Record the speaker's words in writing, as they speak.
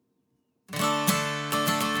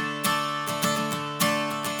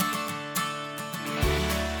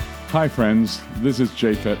Hi friends, this is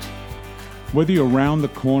Japhet. Whether you're around the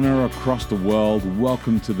corner or across the world,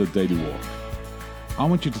 welcome to the Daily Walk. I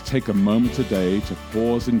want you to take a moment today to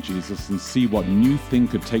pause in Jesus and see what new thing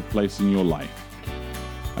could take place in your life.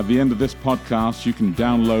 At the end of this podcast, you can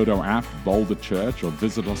download our app, Boulder Church, or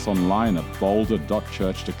visit us online at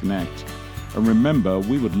boulder.church to connect. And remember,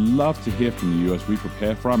 we would love to hear from you as we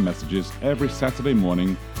prepare for our messages every Saturday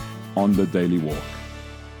morning on the Daily Walk.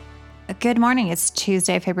 Good morning. It's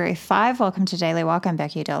Tuesday, February 5. Welcome to Daily Walk. I'm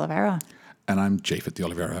Becky De Oliveira. And I'm Japhet De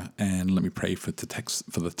Oliveira, and let me pray for the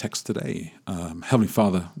text today. Heavenly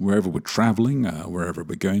Father, wherever we're traveling, wherever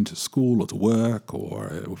we're going to school or to work,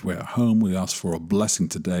 or if we're at home, we ask for a blessing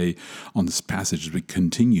today on this passage as we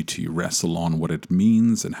continue to wrestle on what it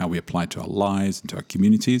means and how we apply it to our lives and to our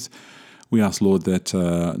communities. We ask, Lord, that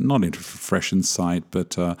not for fresh insight,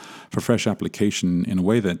 but for fresh application in a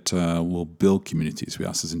way that will build communities. We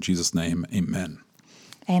ask this in Jesus' name. Amen.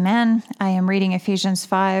 Amen. I am reading Ephesians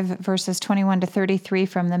 5, verses 21 to 33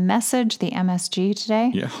 from the Message, the MSG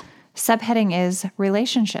today. Yeah. Subheading is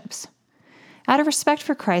Relationships. Out of respect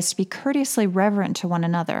for Christ, be courteously reverent to one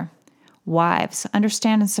another. Wives,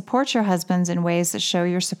 understand and support your husbands in ways that show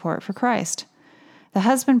your support for Christ. The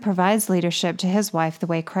husband provides leadership to his wife the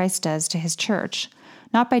way Christ does to his church,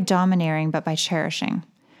 not by domineering, but by cherishing.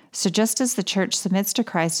 So just as the church submits to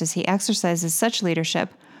Christ as he exercises such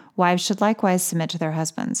leadership, wives should likewise submit to their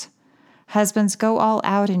husbands. Husbands, go all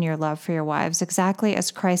out in your love for your wives, exactly as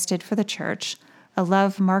Christ did for the church, a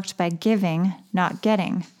love marked by giving, not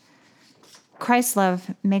getting. Christ's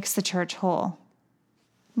love makes the church whole.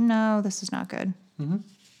 No, this is not good. Mm-hmm.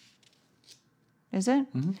 Is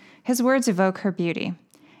it? Mm-hmm. His words evoke her beauty.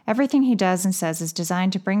 Everything he does and says is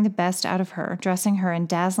designed to bring the best out of her, dressing her in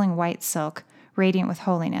dazzling white silk, radiant with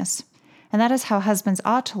holiness. And that is how husbands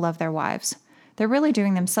ought to love their wives. They're really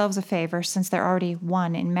doing themselves a favor since they're already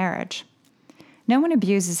one in marriage. No one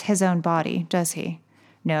abuses his own body, does he?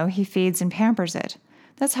 No, he feeds and pampers it.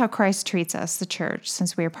 That's how Christ treats us, the church,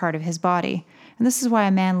 since we are part of his body. And this is why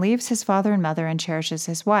a man leaves his father and mother and cherishes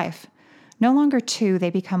his wife. No longer two, they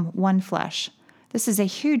become one flesh. This is a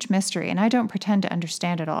huge mystery, and I don't pretend to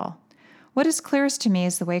understand it all. What is clearest to me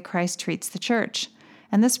is the way Christ treats the church,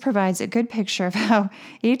 and this provides a good picture of how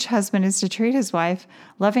each husband is to treat his wife,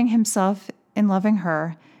 loving himself in loving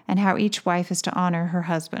her, and how each wife is to honor her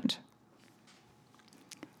husband.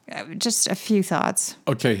 Just a few thoughts.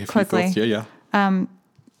 Okay, quickly. Few thoughts. Yeah.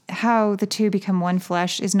 How the two become one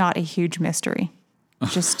flesh is not a huge mystery.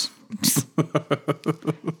 Just...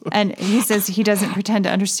 And he says he doesn't pretend to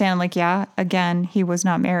understand, like, yeah, again, he was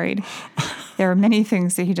not married. There are many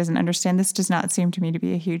things that he doesn't understand. This does not seem to me to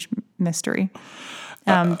be a huge mystery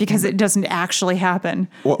because it doesn't actually happen.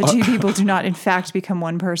 Well, the two people do not, in fact, become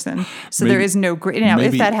one person. So there is no great... Now,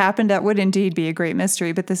 if that happened, that would indeed be a great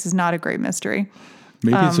mystery, but this is not a great mystery.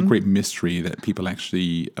 Maybe it's a great mystery that people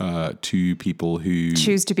actually, two people who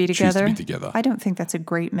choose to be together. I don't think that's a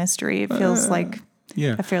great mystery. It feels like...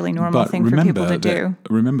 Yeah. A fairly normal thing for people to do.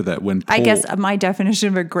 Remember that when Paul... I guess my definition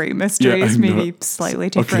of a great mystery is maybe slightly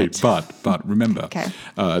different. Okay, but remember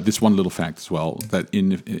this one little fact as well, that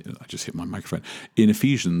I just hit my microphone. In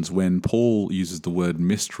Ephesians, when Paul uses the word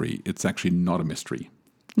mystery, it's actually not a mystery.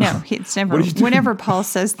 No, it's never. Whenever Paul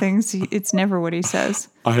says things, it's never what he says.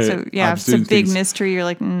 If it's a big mystery, you're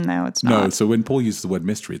like, no, it's not. No, so when Paul uses the word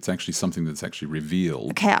mystery, it's actually something that's actually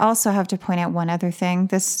revealed. Okay, I also have to point out one other thing.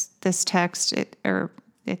 This text,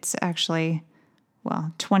 it's actually,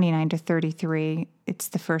 29 to 33. It's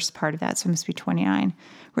the first part of that, so it must be 29,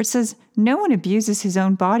 where it says, no one abuses his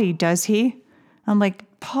own body, does he? I'm like,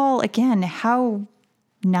 Paul, again, how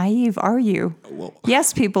naive are you? Well,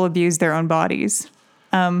 yes, people abuse their own bodies.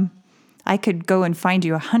 I could go and find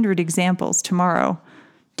you 100 examples tomorrow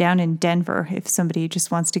down in Denver if somebody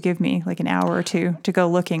just wants to give me like an hour or two to go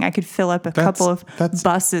looking. I could fill up a couple of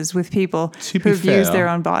buses with people who abuse their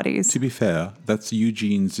own bodies. To be fair, that's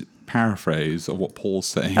Eugene's paraphrase of what Paul's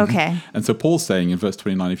saying. Okay. And so Paul's saying in verse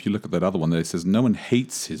 29, if you look at that other one, there it says no one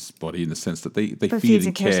hates his body in the sense that they feed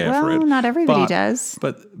and care for it. Well, not everybody does.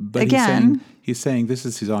 But again, he's saying this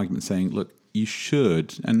is his argument, saying, look, you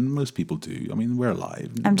should, and most people do. I mean, we're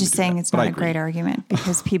alive. I'm just saying it's not a great argument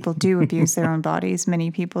because people do abuse their own bodies.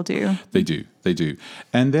 Many people do. They do.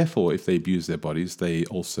 And therefore, if they abuse their bodies, they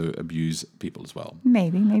also abuse people as well.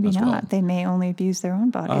 Maybe not. Well. They may only abuse their own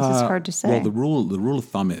bodies. It's hard to say. Well, the rule of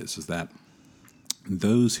thumb is that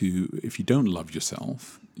those who, if you don't love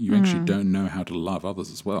yourself, you actually don't know how to love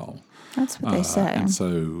others as well. That's what they say. And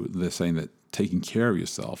so they're saying that taking care of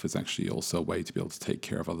yourself is actually also a way to be able to take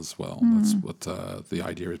care of others as well. That's what the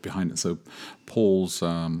idea is behind it. So Paul's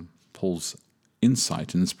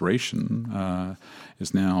insight and inspiration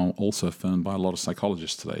is now also affirmed by a lot of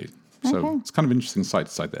psychologists today. So it's kind of interesting side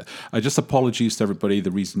to side there. Just apologies to everybody. The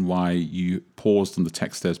reason why you paused on the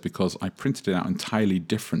text there is because I printed it out entirely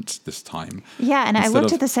different this time. Yeah, and I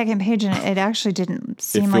looked at the second page and it actually didn't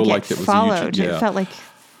seem like it followed. It felt like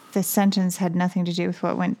the sentence had nothing to do with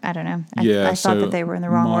what went, I don't know. I thought that they were in the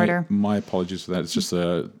wrong order. My apologies for that. It's just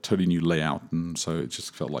a totally new layout. And so it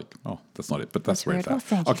just felt like, that's not it. But that's where it's at. Well,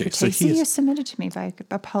 thank you. Okay, so you submitted to me by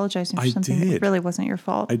apologizing for something that really wasn't your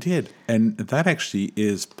fault. I did. And that actually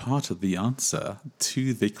is part of the answer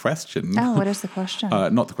to the question. Oh, what is the question?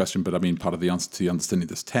 Not the question, but I mean part of the answer to understanding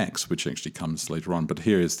this text, which actually comes later on. But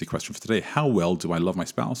here is the question for today. How well do I love my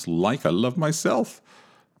spouse like I love myself?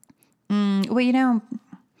 Well,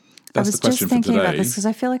 That's I was just thinking about this because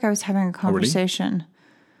I feel like I was having a conversation.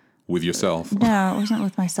 With yourself? No, it wasn't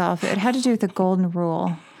with myself. It had to do with the golden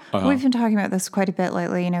rule. We've been talking about this quite a bit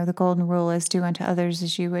lately. The golden rule is do unto others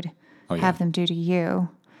as you would have them do to you.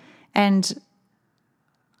 And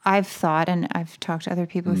I've thought, and I've talked to other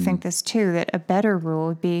people who think this too, that a better rule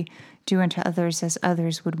would be do unto others as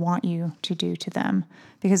others would want you to do to them.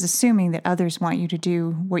 Because assuming that others want you to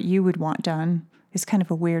do what you would want done is kind of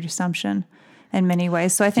a weird assumption in many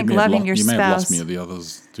ways. So I think loving your spouse... You may have lost me at the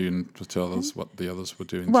others, doing to others what the others were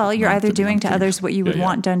doing. Well, you're either doing to others what you would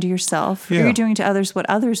want done to yourself, or you're doing to others what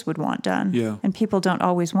others would want done. Yeah. And people don't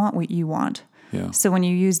always want what you want. Yeah. So when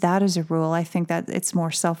you use that as a rule, I think that it's more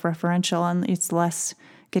self-referential and it's less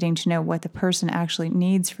getting to know what the person actually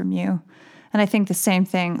needs from you. And I think the same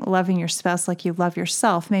thing, loving your spouse like you love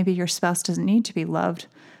yourself. Maybe your spouse doesn't need to be loved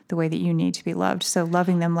the way that you need to be loved. So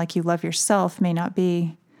loving them like you love yourself may not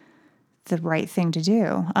be the right thing to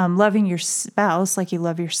do. Loving your spouse like you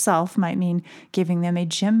love yourself might mean giving them a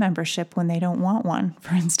gym membership when they don't want one,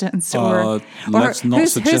 for instance. Or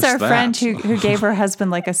who's our friend who gave her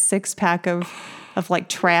husband like a 6-pack of like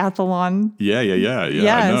triathlon? Yeah.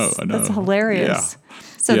 Yes, I know. That's hilarious. Yeah.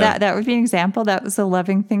 So that would be an example. That was a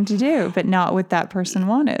loving thing to do, but not what that person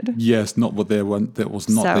wanted. Yes, not what they want. That was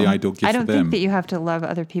not the ideal gift for them. I don't think that you have to love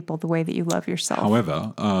other people the way that you love yourself.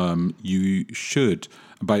 However, you should,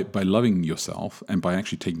 by loving yourself and by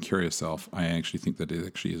actually taking care of yourself, I actually think that it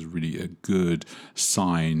actually is really a good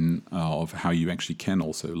sign of how you actually can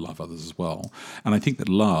also love others as well. And I think that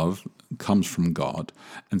love comes from God.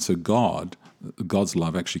 And so God's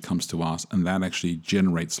love actually comes to us, and that actually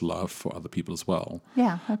generates love for other people as well.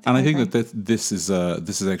 Yeah, and I think that this is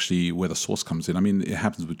actually where the source comes in. I mean, it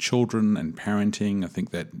happens with children and parenting. I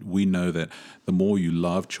think that we know that the more you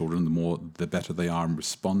love children, the better they are in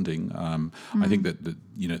responding. I think that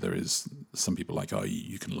there is some people like,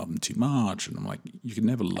 you can love them too much, and I'm like, you can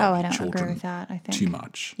never love children agree with that. I think too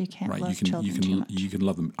much. You can't love children too much. You can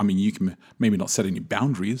love them. I mean, you can maybe not set any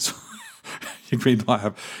boundaries. You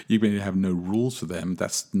may have no rules for them.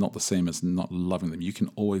 That's not the same as not loving them. You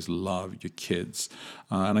can always love your kids.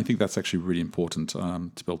 And I think that's actually really important to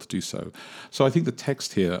be able to do so. So I think the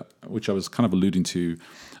text here, which I was kind of alluding to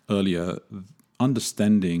earlier,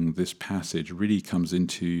 understanding this passage really comes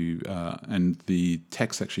into, and the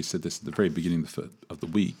text actually said this at the very beginning of the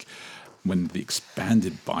week, when the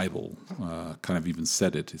expanded Bible kind of even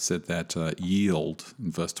said it. It said that yield,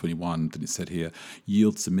 in verse 21, then it said here,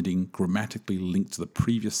 yield submitting, grammatically linked to the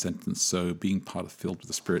previous sentence, so being part of filled with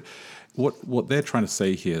the Spirit. What they're trying to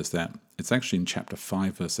say here is that it's actually in chapter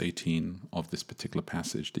 5, verse 18 of this particular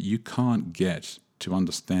passage, that you can't get to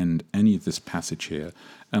understand any of this passage here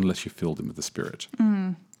unless you're filled in with the Spirit.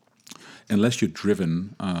 Unless you're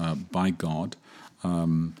driven by God,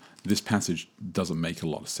 this passage doesn't make a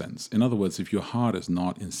lot of sense. In other words, if your heart is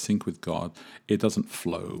not in sync with God, it doesn't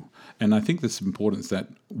flow. And I think that's important, is that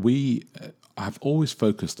we have always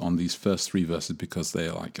focused on these first 3 verses because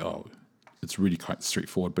they're like, it's really quite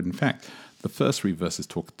straightforward. But in fact, the first 3 verses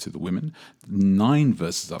talk to the women, 9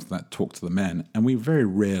 verses after that talk to the men, and we very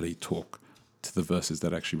rarely talk to the verses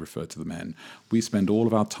that actually refer to the men. We spend all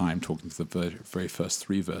of our time talking to the very first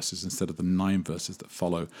 3 verses instead of the 9 verses that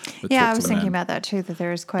follow. I was thinking about that too, that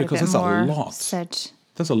there is quite a bit more said.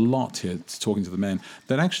 There's a lot here to talking to the men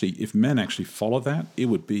that actually, if men actually follow that, it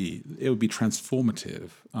would be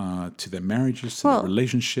transformative to their marriages, to their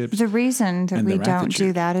relationships. The reason that we don't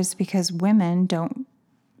do that is because women don't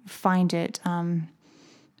find it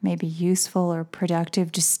maybe useful or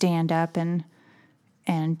productive to stand up and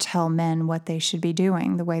tell men what they should be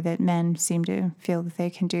doing, the way that men seem to feel that they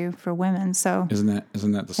can do for women. So isn't that the sign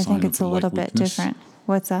of weakness? I think it's a little bit different.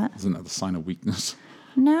 What's that? Isn't that the sign of weakness?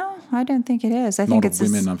 No, I don't think it is. I think it's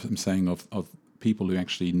women. I'm saying of people who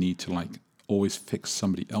actually need to always fix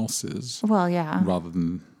somebody else's. Well, yeah. Rather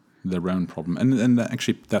than their own problem. And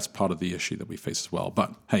actually, that's part of the issue that we face as well.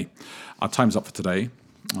 But hey, our time's up for today.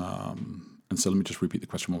 And so let me just repeat the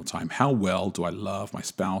question one more time. How well do I love my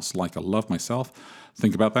spouse like I love myself?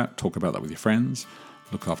 Think about that. Talk about that with your friends.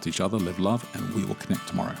 Look after each other, live love, and we will connect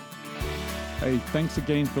tomorrow. Hey, thanks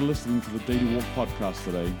again for listening to the Daily Walk podcast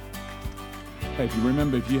today. Hey,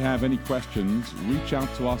 if you have any questions, reach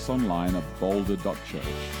out to us online at boulder.church.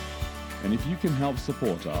 And if you can help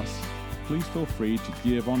support us, please feel free to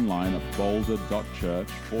give online at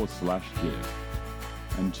boulder.church/give.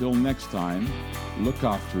 Until next time, look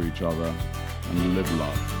after each other and live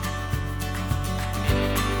love.